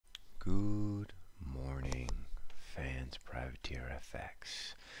Good morning, fans.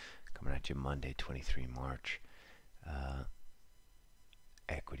 PrivateerFX coming at you Monday, 23 March.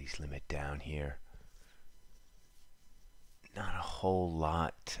 Equities limit down here. Not a whole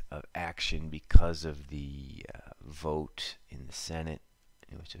lot of action because of the vote in the Senate.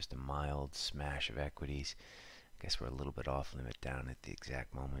 It was just a mild smash of equities. I guess we're a little bit off limit down at the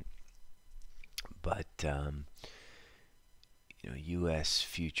exact moment. But U.S.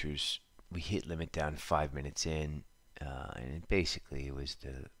 futures, we hit limit down 5 minutes in, and basically it was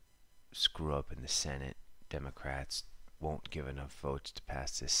the screw up in the Senate. Democrats won't give enough votes to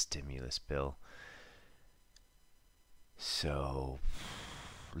pass this stimulus bill. So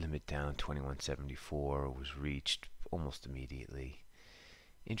limit down 2174 was reached almost immediately.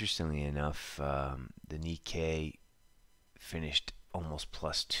 Interestingly enough, the Nikkei finished almost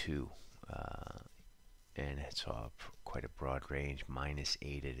 +2, and it saw quite a broad range,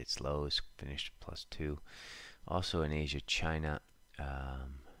 -8 at its lows, finished +2. Also in Asia, China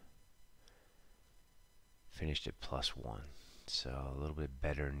finished at +1. So a little bit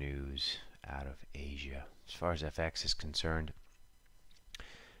better news out of Asia. As far as FX is concerned,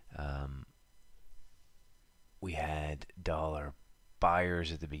 we had dollar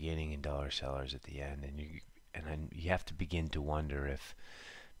buyers at the beginning and dollar sellers at the end, and then you have to begin to wonder if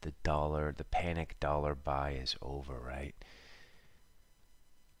the panic dollar buy is over, right?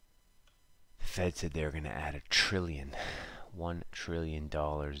 The Fed said they're going to add $1 trillion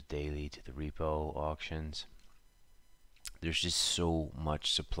daily to the repo auctions. There's just so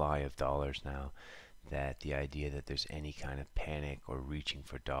much supply of dollars now that the idea that there's any kind of panic or reaching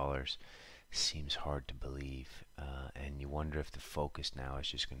for dollars seems hard to believe. And you wonder if the focus now is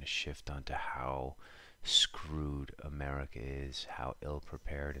just going to shift onto how screwed America is, how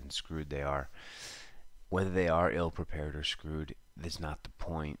ill-prepared and screwed they are. Whether they are ill-prepared or screwed, that's not the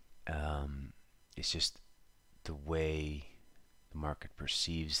point. It's just the way the market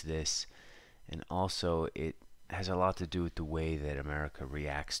perceives this, and also it has a lot to do with the way that America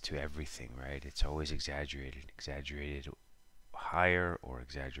reacts to everything, right? It's always exaggerated higher or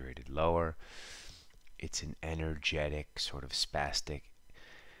exaggerated lower. It's an energetic, sort of spastic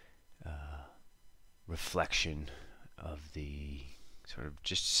reflection of the sort of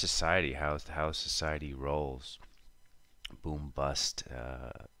just society, how society rolls. Boom bust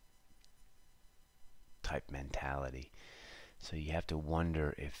type mentality. So you have to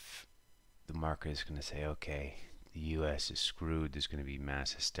wonder if the market is going to say, okay, the U.S. is screwed, there's going to be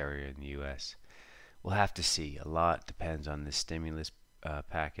mass hysteria in the U.S. We'll have to see. A lot depends on this stimulus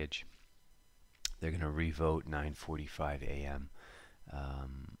package. They're going to revote 9:45 a.m.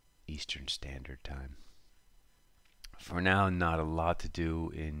 Eastern Standard Time. For now, not a lot to do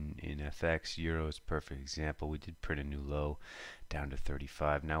in FX. Euro is a perfect example. We did print a new low down to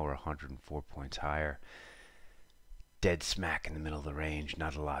 35. Now we're 104 points higher. Dead smack in the middle of the range.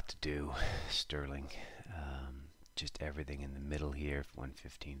 Not a lot to do. Sterling, just everything in the middle here.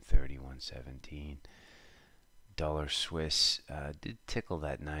 115.30, 117. Dollar Swiss did tickle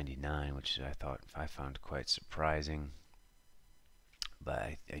that 99, which I found quite surprising.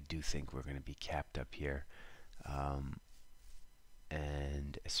 But I do think we're going to be capped up here.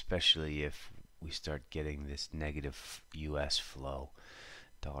 And especially if we start getting this negative US flow,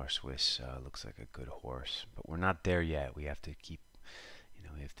 dollar Swiss looks like a good horse, but we're not there yet. We have to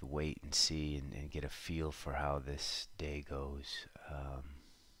we have to wait and see and get a feel for how this day goes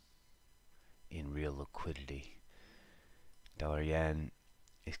in real liquidity. Dollar yen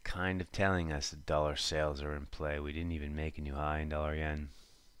is kind of telling us that dollar sales are in play. We didn't even make a new high in dollar yen.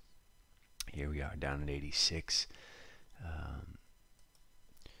 Here we are down at 86.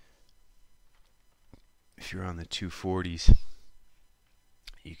 If you're on the 240s,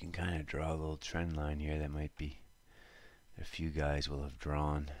 you can kind of draw a little trend line here that might be a few guys will have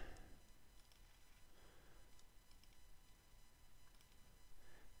drawn.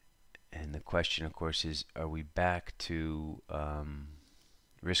 And the question, of course, is, are we back to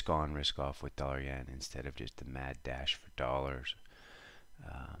risk on, risk off with dollar yen instead of just the mad dash for dollars?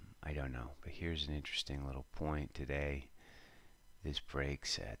 I don't know, but here's an interesting little point today. This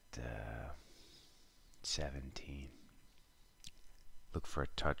breaks at 17. Look for a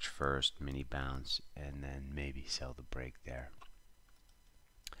touch first, mini bounce, and then maybe sell the break there.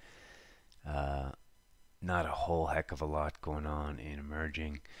 Not a whole heck of a lot going on in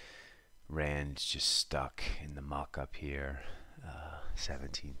emerging. Rand's just stuck in the muck up here.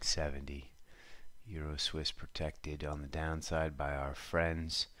 1770. Euro Swiss protected on the downside by our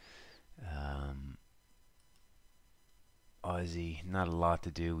friends. Aussie, not a lot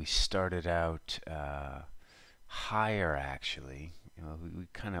to do. We started out higher actually. You know, we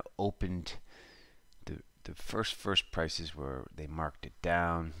kind of opened the first prices were, they marked it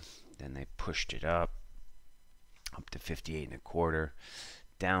down, then they pushed it up to 58 and a quarter,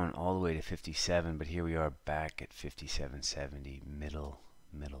 down all the way to 57, but here we are back at 57.70, middle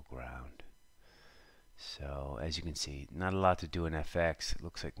ground. So as you can see, not a lot to do in FX. It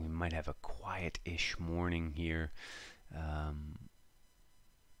looks like we might have a quiet-ish morning here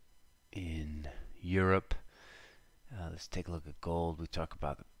in Europe. Let's take a look at gold. We talk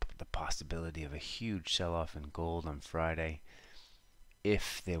about the possibility of a huge sell-off in gold on Friday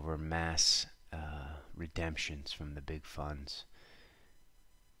if there were mass redemptions from the big funds.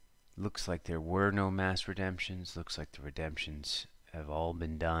 Looks like there were no mass redemptions. Looks like the redemptions have all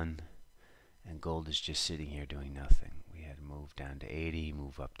been done, and gold is just sitting here doing nothing. We had a move down to 80,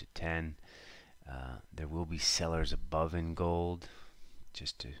 move up to 10. There will be sellers above in gold,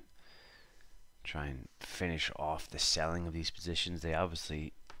 just to try and finish off the selling of these positions. They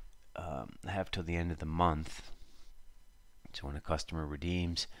obviously have till the end of the month. So when a customer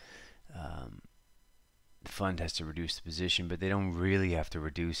redeems, the fund has to reduce the position, but they don't really have to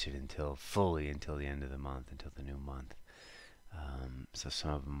reduce it until the end of the month, until the new month. So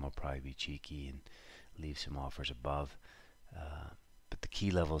some of them will probably be cheeky and leave some offers above. But the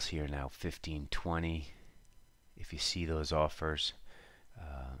key levels here now, 15.20. If you see those offers,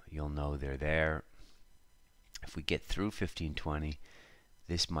 you'll know they're there. If we get through 15.20,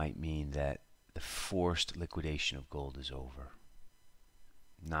 this might mean that the forced liquidation of gold is over.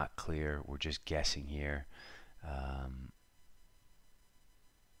 Not clear. We're just guessing here.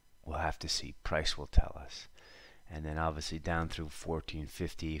 We'll have to see. Price will tell us. And then obviously down through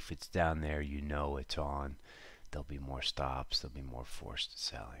 14.50. If it's down there, you know it's on. There'll be more stops. There'll be more forced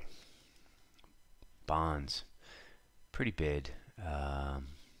selling. Bonds, pretty bid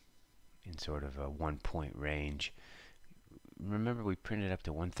in sort of a 1 point range. Remember, we printed up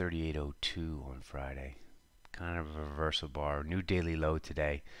to 138.02 on Friday. Kind of a reversal bar. New daily low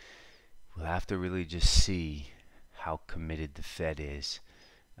today. We'll have to really just see how committed the Fed is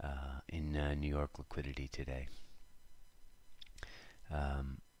in New York liquidity today.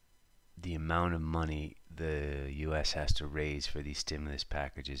 The amount of money the U.S. has to raise for these stimulus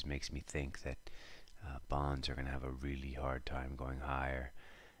packages makes me think that bonds are going to have a really hard time going higher.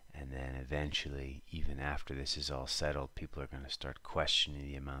 And then eventually, even after this is all settled, people are going to start questioning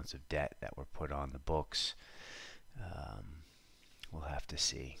the amounts of debt that were put on the books. We'll have to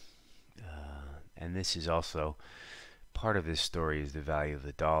see. And this is also part of this story is the value of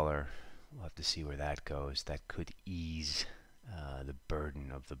the dollar. We'll have to see where that goes. That could ease the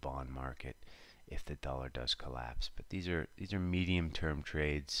burden of the bond market if the dollar does collapse. But these are medium-term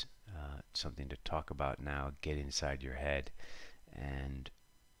trades. Something to talk about now. Get inside your head, and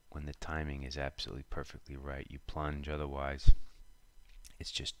when the timing is absolutely perfectly right, you plunge. Otherwise,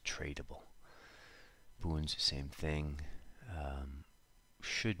 it's just tradable. Boons, same thing.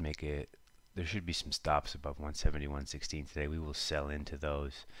 There should be some stops above 170, 116 today. We will sell into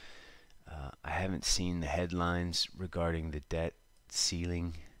those. I haven't seen the headlines regarding the debt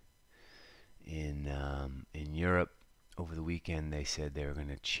ceiling in Europe. Over the weekend, they said they were going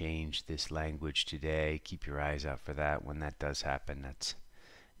to change this language today. Keep your eyes out for that. When that does happen, that's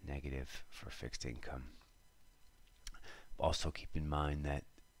negative for fixed income. Also keep in mind that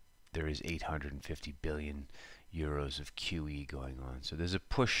there is 850 billion euros of QE going on. So there's a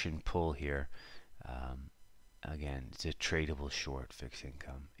push and pull here. Again, it's a tradable short fixed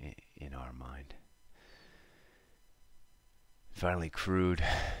income in our mind. Finally, crude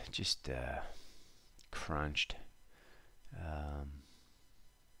just crunched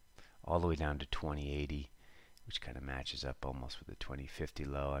all the way down to 2080, which kind of matches up almost with the 2050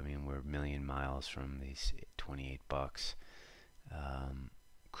 low. I mean, we're a million miles from these 28 bucks.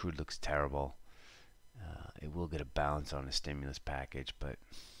 Crude looks terrible. It will get a bounce on a stimulus package, but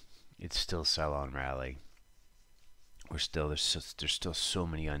it's still sell-on rally. There's still so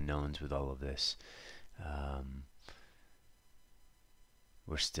many unknowns with all of this.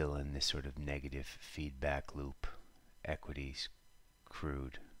 We're still in this sort of negative feedback loop. Equities,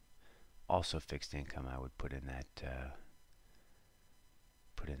 crude, also fixed income. I would put in that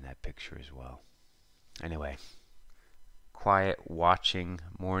picture as well. Anyway, quiet watching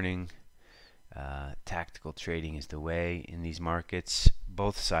morning. Tactical trading is the way in these markets.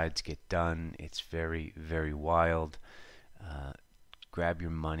 Both sides get done. It's very, very wild. Grab your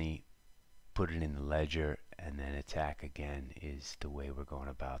money, put it in the ledger, and then attack again is the way we're going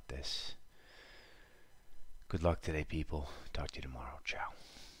about this. Good luck today, people. Talk to you tomorrow. Ciao.